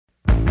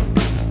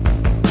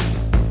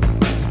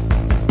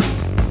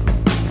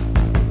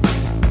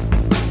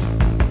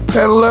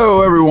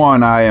Hello,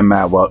 everyone. I am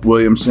Matt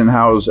Williamson.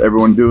 How's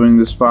everyone doing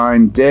this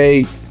fine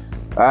day?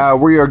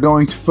 We are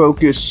going to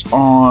focus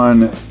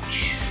on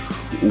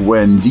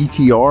when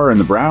DTR and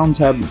the Browns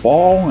have the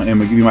ball, and I'm going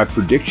to give you my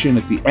prediction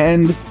at the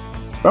end.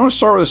 But I'm going to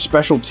start with a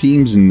special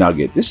teams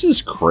nugget. This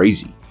is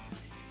crazy.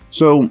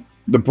 So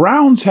the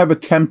Browns have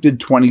attempted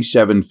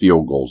 27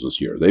 field goals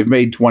this year. They've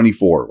made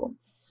 24 of them.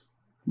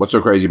 What's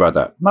so crazy about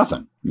that?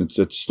 Nothing.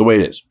 It's the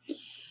way it is.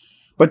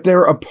 But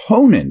their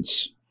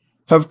opponents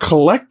have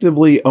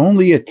collectively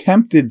only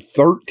attempted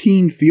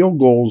 13 field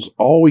goals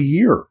all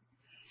year.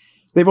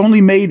 They've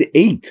only made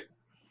 8.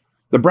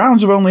 The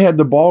Browns have only had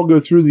the ball go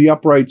through the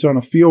uprights on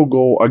a field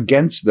goal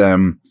against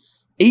them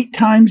 8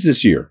 times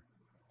this year.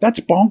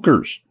 That's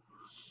bonkers.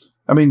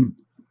 I mean,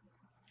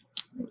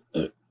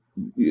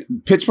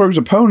 Pittsburgh's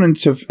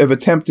opponents have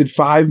attempted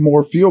 5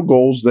 more field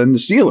goals than the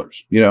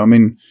Steelers.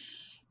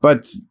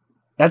 But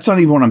that's not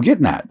even what I'm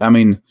getting at. I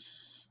mean,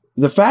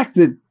 the fact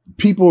that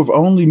people have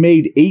only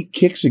made 8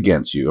 kicks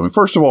against you. I mean,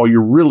 first of all,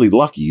 you're really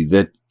lucky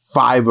that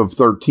 5 of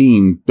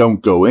 13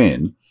 don't go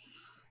in.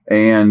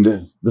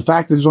 And the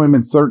fact that there's only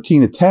been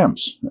 13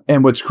 attempts.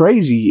 And what's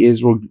crazy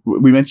is,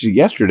 we mentioned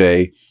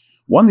yesterday,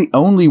 one of the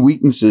only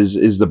weaknesses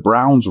is the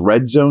Browns'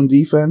 red zone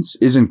defense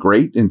isn't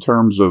great in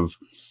terms of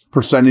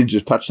percentage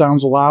of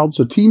touchdowns allowed.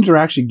 So teams are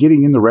actually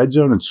getting in the red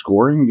zone and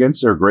scoring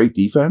against their great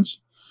defense.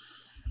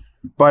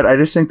 But I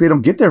just think they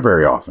don't get there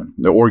very often,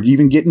 or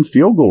even get in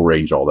field goal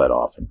range all that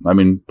often. I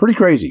mean, pretty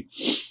crazy.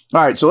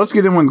 All right, so let's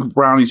get in when the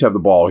Brownies have the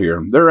ball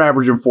here. They're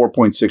averaging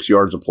 4.6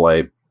 yards a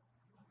play,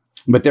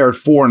 but they're at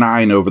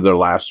 4.9 over their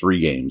last 3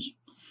 games.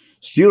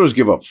 Steelers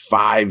give up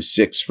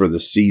 5.6 for the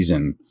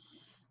season,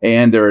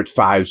 and they're at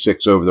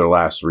 5.6 over their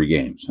last 3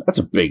 games. That's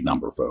a big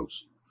number,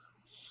 folks.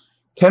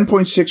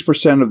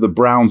 10.6% of the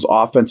Browns'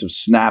 offensive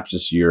snaps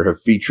this year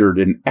have featured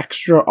an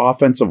extra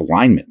offensive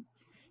lineman.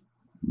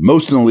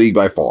 Most in the league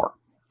by far.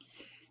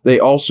 They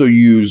also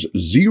use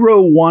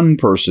 0-1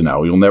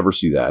 personnel. You'll never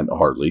see that,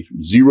 hardly.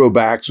 0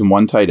 backs and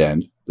 1 tight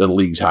end, the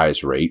league's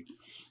highest rate.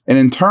 And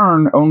in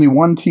turn, only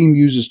one team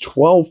uses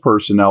 12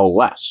 personnel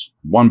less.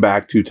 1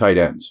 back, 2 tight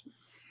ends.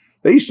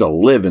 They used to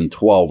live in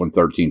 12 and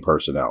 13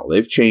 personnel.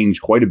 They've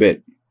changed quite a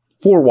bit.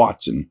 For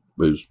Watson,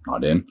 who's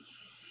not in.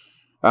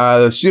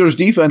 The Steelers'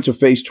 defense have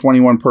faced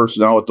 21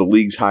 personnel at the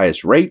league's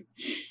highest rate,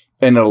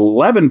 and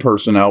 11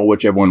 personnel,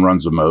 which everyone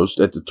runs the most,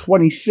 at the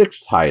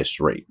 26th highest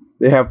rate.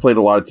 They have played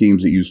a lot of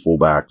teams that use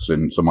fullbacks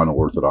and some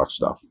unorthodox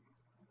stuff.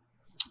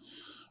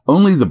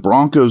 Only the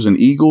Broncos and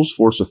Eagles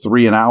force a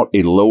 3 and out,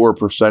 a lower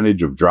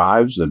percentage of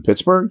drives than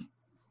Pittsburgh.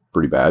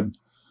 Pretty bad.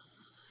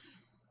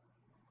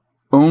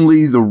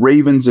 Only the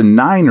Ravens and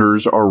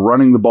Niners are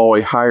running the ball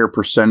a higher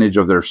percentage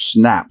of their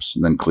snaps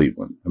than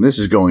Cleveland. And this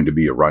is going to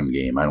be a run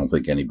game. I don't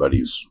think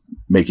anybody's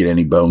making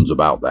any bones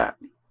about that.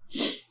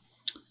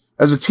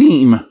 As a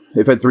team,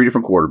 they've had 3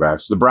 different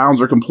quarterbacks. The Browns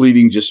are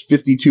completing just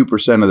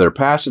 52% of their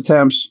pass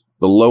attempts,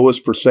 the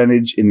lowest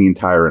percentage in the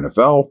entire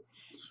NFL.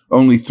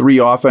 Only 3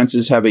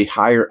 offenses have a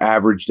higher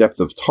average depth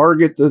of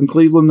target than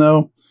Cleveland,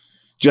 though.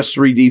 Just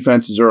 3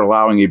 defenses are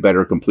allowing a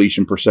better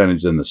completion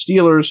percentage than the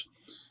Steelers.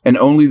 And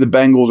only the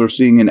Bengals are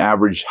seeing an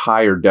average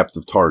higher depth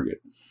of target.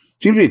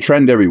 Seems to be a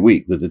trend every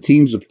week that the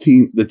teams that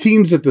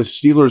the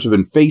Steelers have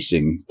been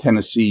facing,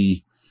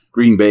 Tennessee,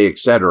 Green Bay,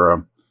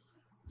 etc.,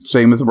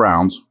 same with the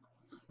Browns,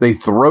 they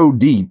throw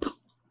deep,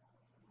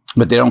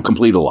 but they don't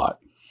complete a lot.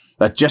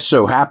 That just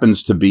so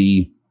happens to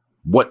be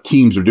what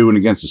teams are doing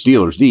against the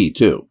Steelers D,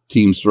 too.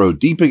 Teams throw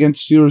deep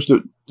against Steelers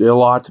a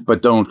lot,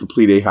 but don't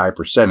complete a high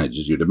percentage,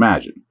 as you'd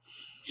imagine.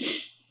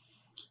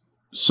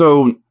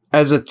 So,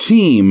 as a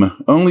team,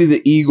 only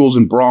the Eagles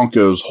and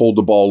Broncos hold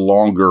the ball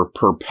longer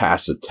per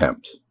pass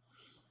attempt.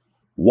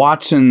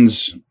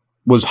 Watson's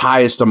was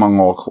highest among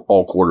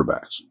all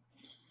quarterbacks.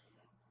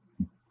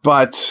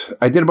 But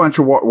I did a bunch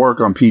of work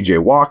on P.J.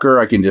 Walker.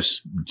 I can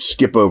just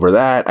skip over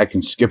that. I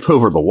can skip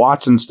over the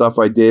Watson stuff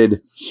I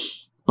did.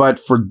 But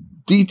for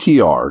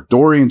DTR,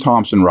 Dorian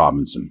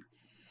Thompson-Robinson,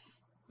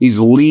 he's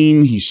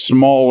lean, he's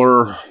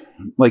smaller,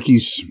 like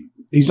he's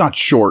not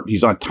short,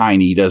 he's not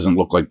tiny, he doesn't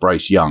look like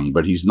Bryce Young,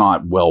 but he's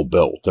not well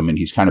built. I mean,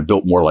 he's kind of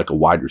built more like a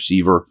wide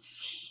receiver.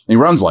 And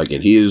he runs like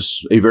it. He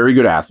is a very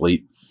good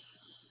athlete.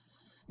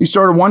 He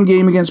started 1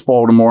 game against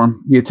Baltimore.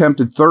 He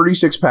attempted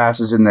 36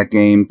 passes in that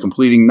game,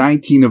 completing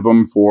 19 of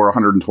them for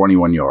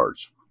 121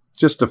 yards.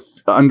 Just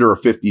under a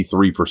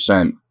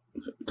 53%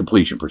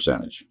 completion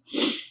percentage.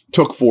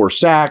 Took 4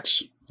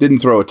 sacks, didn't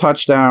throw a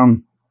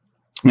touchdown,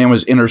 and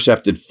was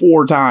intercepted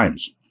 4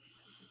 times.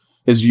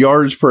 His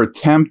yards per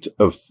attempt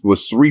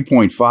was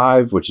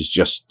 3.5, which is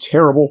just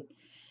terrible.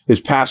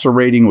 His passer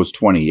rating was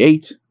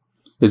 28.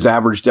 His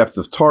average depth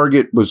of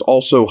target was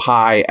also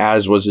high,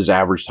 as was his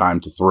average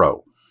time to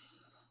throw.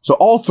 So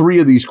all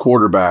 3 of these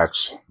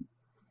quarterbacks,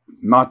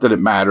 not that it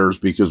matters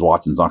because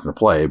Watson's not going to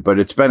play, but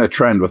it's been a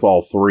trend with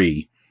all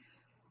 3.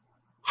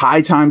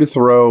 High time to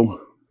throw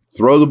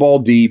the ball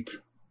deep,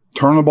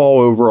 turn the ball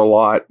over a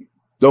lot,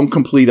 don't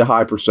complete a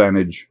high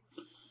percentage.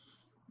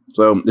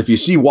 So if you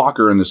see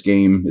Walker in this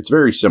game, it's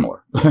very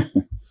similar.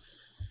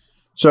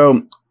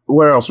 So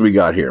what else we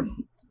got here?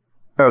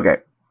 Okay.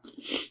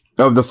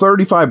 Of the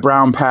 35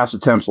 Brown pass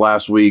attempts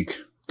last week,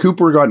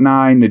 Cooper got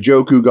 9,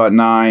 Njoku got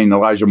 9,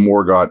 Elijah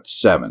Moore got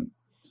 7.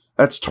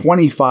 That's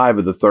 25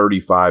 of the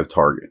 35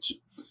 targets.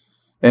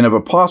 And of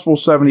a possible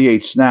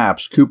 78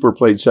 snaps, Cooper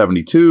played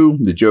 72,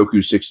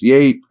 Njoku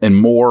 68, and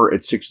Moore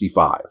at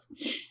 65.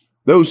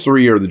 Those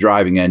three are the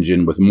driving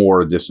engine, with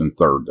Moore a distant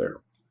third there.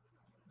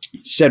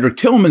 Cedric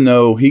Tillman,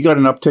 though, he got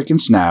an uptick in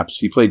snaps.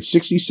 He played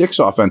 66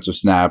 offensive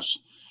snaps,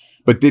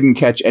 but didn't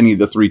catch any of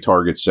the 3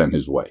 targets sent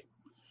his way.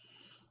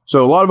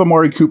 So a lot of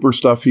Amari Cooper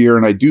stuff here,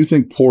 and I do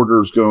think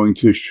Porter's going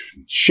to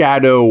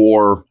shadow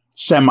or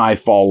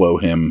semi-follow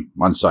him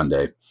on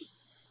Sunday.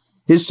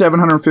 His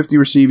 750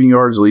 receiving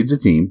yards leads the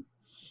team,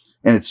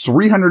 and it's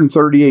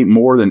 338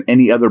 more than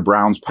any other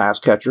Browns pass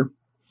catcher.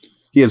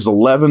 He has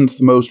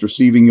 11th most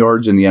receiving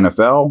yards in the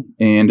NFL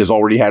and has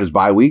already had his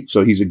bye week,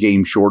 so he's a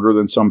game shorter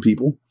than some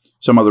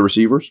other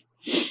receivers.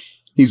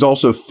 He's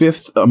also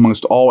 5th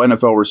amongst all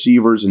NFL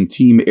receivers in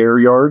team air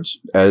yards,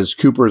 as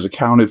Cooper has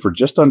accounted for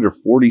just under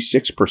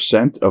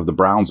 46% of the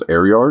Browns'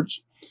 air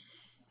yards.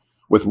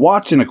 With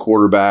Watson a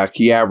quarterback,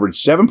 he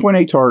averaged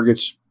 7.8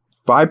 targets,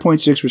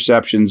 5.6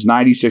 receptions,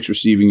 96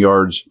 receiving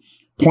yards,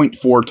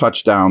 0.4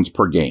 touchdowns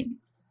per game.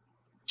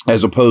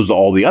 As opposed to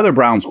all the other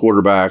Browns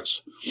quarterbacks,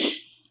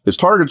 his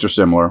targets are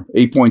similar,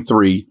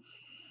 8.3,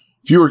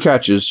 fewer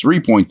catches,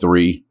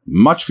 3.3,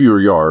 much fewer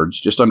yards,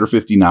 just under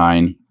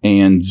 59,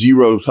 and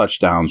 0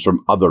 touchdowns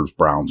from other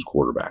Browns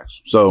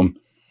quarterbacks. So if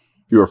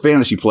you're a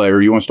fantasy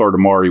player, you want to start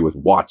Amari with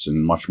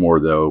Watson, much more,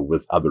 though,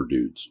 with other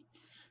dudes.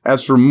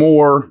 As for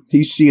Moore,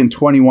 he's seeing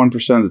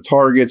 21% of the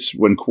targets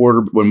when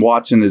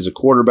Watson is a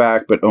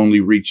quarterback, but only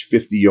reached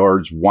 50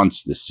 yards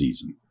once this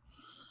season.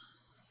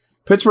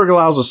 Pittsburgh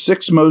allows the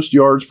 6th most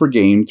yards per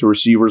game to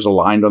receivers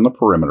aligned on the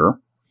perimeter.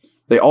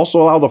 They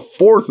also allow the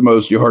 4th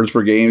most yards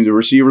per game to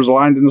receivers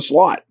aligned in the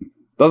slot.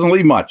 Doesn't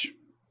leave much.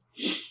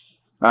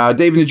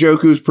 David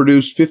Njoku has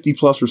produced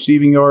 50-plus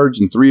receiving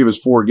yards in 3 of his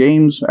 4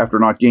 games after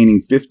not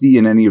gaining 50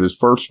 in any of his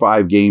first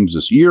 5 games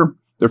this year.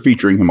 They're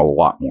featuring him a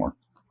lot more.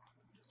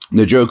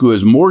 Njoku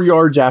has more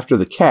yards after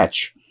the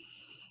catch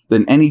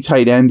than any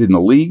tight end in the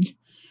league,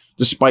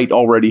 despite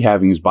already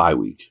having his bye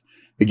week.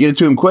 They get it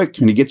to him quick,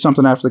 and he gets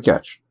something after the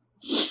catch.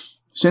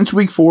 Since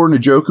week 4,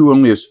 Njoku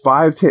only has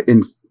 5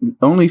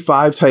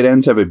 tight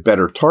ends have a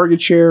better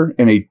target share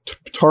and a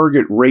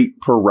target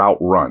rate per route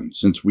run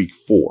since week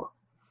 4.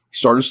 He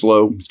started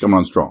slow. He's coming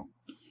on strong.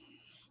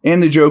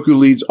 And Njoku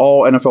leads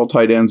all NFL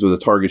tight ends with a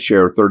target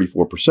share of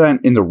 34%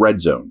 in the red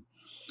zone.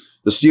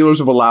 The Steelers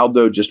have allowed,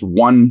 though, just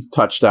 1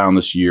 touchdown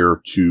this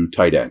year to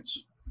tight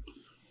ends.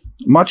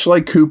 Much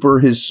like Cooper,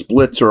 his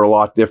splits are a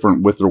lot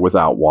different with or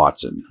without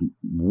Watson.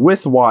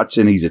 With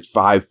Watson, he's at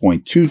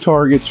 5.2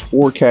 targets,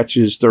 4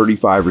 catches,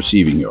 35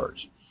 receiving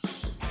yards.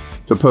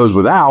 To oppose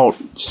without,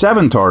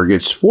 7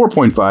 targets,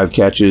 4.5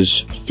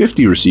 catches,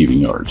 50 receiving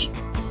yards.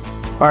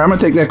 All right, I'm going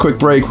to take that quick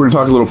break. We're going to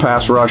talk a little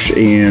pass rush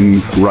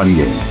and run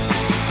game.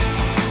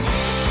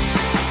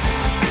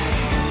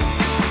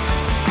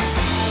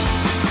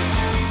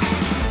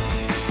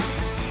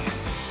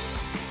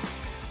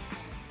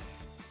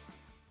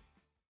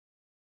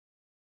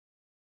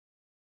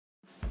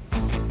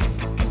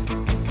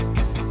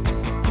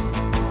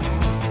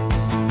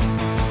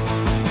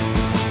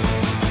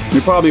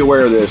 You're probably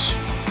aware of this.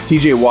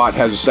 TJ Watt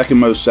has the 2nd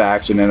most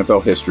sacks in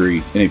NFL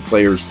history in a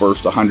player's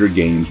first 100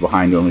 games,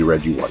 behind only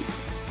Reggie White.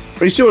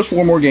 But he still has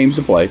 4 more games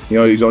to play.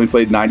 He's only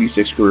played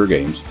 96 career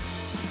games.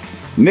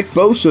 Nick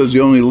Bosa is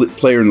the only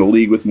player in the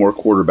league with more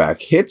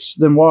quarterback hits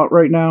than Watt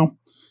right now.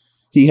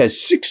 He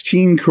has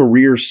 16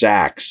 career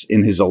sacks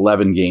in his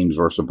 11 games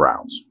versus the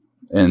Browns.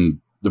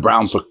 And the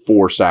Browns took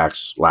 4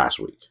 sacks last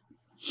week.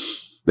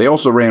 They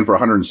also ran for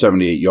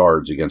 178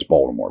 yards against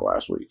Baltimore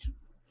last week.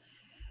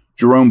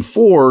 Jerome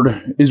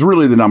Ford is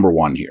really the number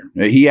 1 here.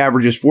 He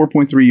averages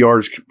 4.3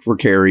 yards per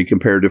carry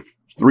compared to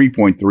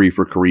 3.3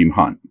 for Kareem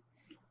Hunt.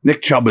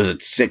 Nick Chubb is at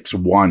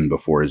 6'1"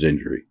 before his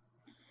injury.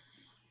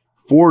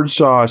 Ford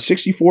saw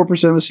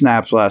 64% of the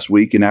snaps last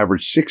week and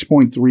averaged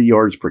 6.3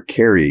 yards per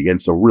carry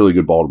against a really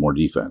good Baltimore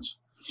defense.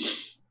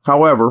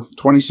 However,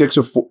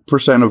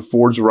 26% of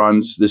Ford's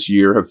runs this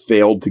year have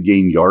failed to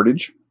gain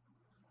yardage.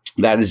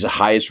 That is the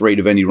highest rate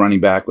of any running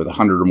back with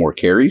 100 or more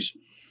carries.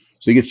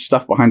 So he gets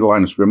stuffed behind the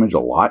line of scrimmage a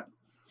lot.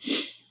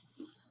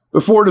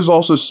 But Ford is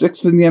also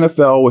 6th in the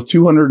NFL with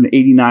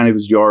 289 of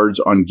his yards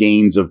on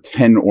gains of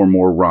 10 or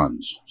more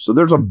runs. So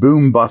there's a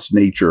boom-bust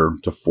nature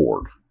to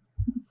Ford.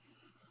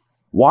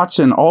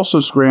 Watson also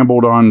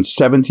scrambled on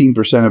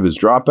 17% of his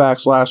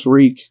dropbacks last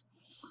week.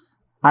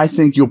 I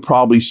think you'll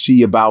probably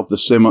see about the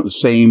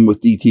same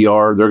with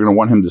DTR. They're going to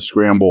want him to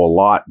scramble a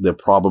lot. They'll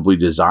probably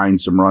design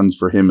some runs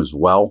for him as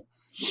well.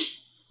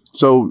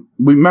 So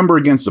remember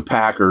against the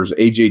Packers,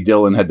 A.J.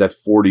 Dillon had that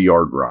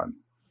 40-yard run.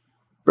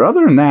 But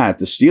other than that,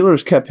 the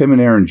Steelers kept him and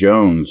Aaron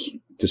Jones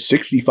to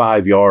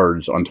 65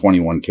 yards on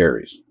 21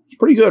 carries. It's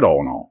pretty good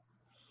all in all.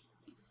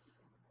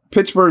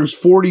 Pittsburgh's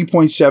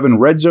 40.7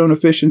 red zone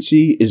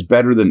efficiency is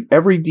better than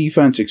every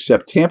defense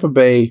except Tampa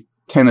Bay,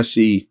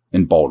 Tennessee,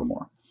 and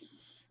Baltimore.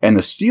 And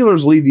the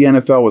Steelers lead the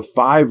NFL with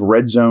 5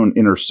 red zone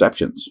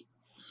interceptions.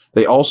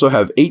 They also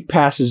have 8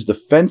 passes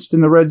defensed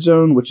in the red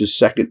zone, which is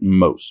second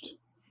most.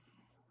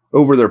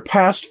 Over their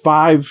past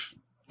 5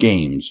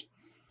 games,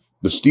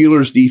 the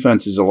Steelers'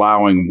 defense is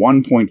allowing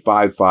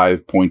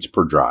 1.55 points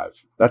per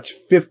drive. That's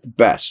 5th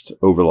best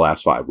over the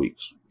last 5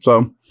 weeks.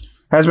 So,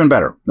 has been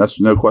better. That's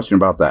no question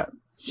about that.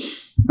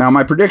 Now,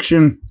 my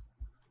prediction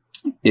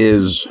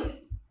is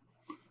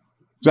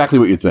exactly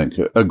what you think.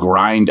 A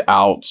grind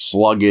out,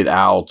 slug it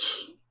out.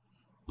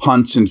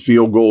 Punts and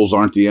field goals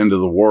aren't the end of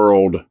the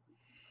world.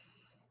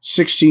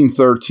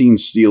 16-13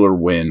 Steeler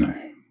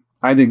win.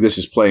 I think this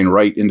is playing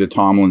right into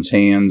Tomlin's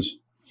hands.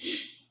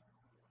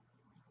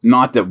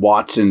 Not that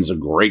Watson's a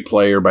great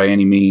player by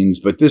any means,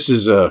 but this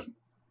is a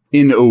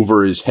in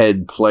over his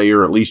head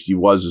player. At least he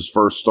was his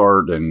first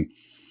start, and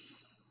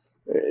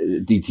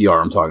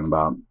DTR I'm talking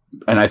about.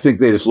 And I think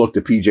they just looked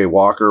at PJ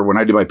Walker. When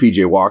I did my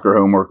PJ Walker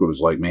homework, it was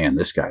like, man,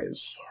 this guy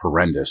is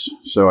horrendous.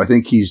 So I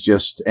think he's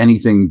just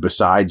anything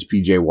besides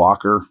PJ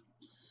Walker.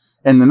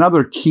 And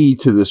another key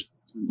to this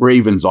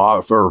Browns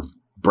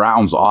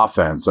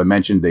offense, I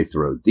mentioned they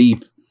throw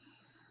deep.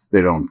 They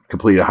don't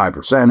complete a high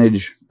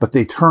percentage, but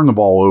they turn the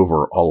ball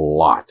over a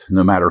lot,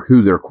 no matter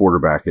who their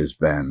quarterback has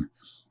been.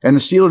 And the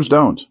Steelers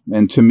don't.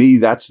 And to me,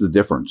 that's the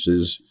difference.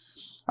 Is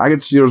I get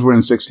the Steelers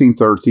winning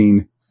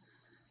 16-13.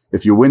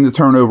 If you win the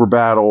turnover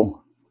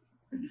battle,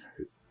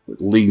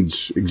 it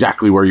leads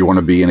exactly where you want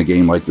to be in a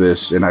game like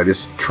this. And I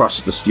just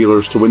trust the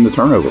Steelers to win the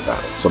turnover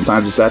battle.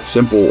 Sometimes it's that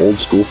simple, old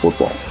school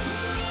football.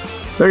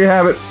 There you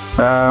have it.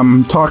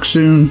 Talk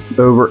soon.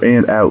 Over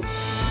and out.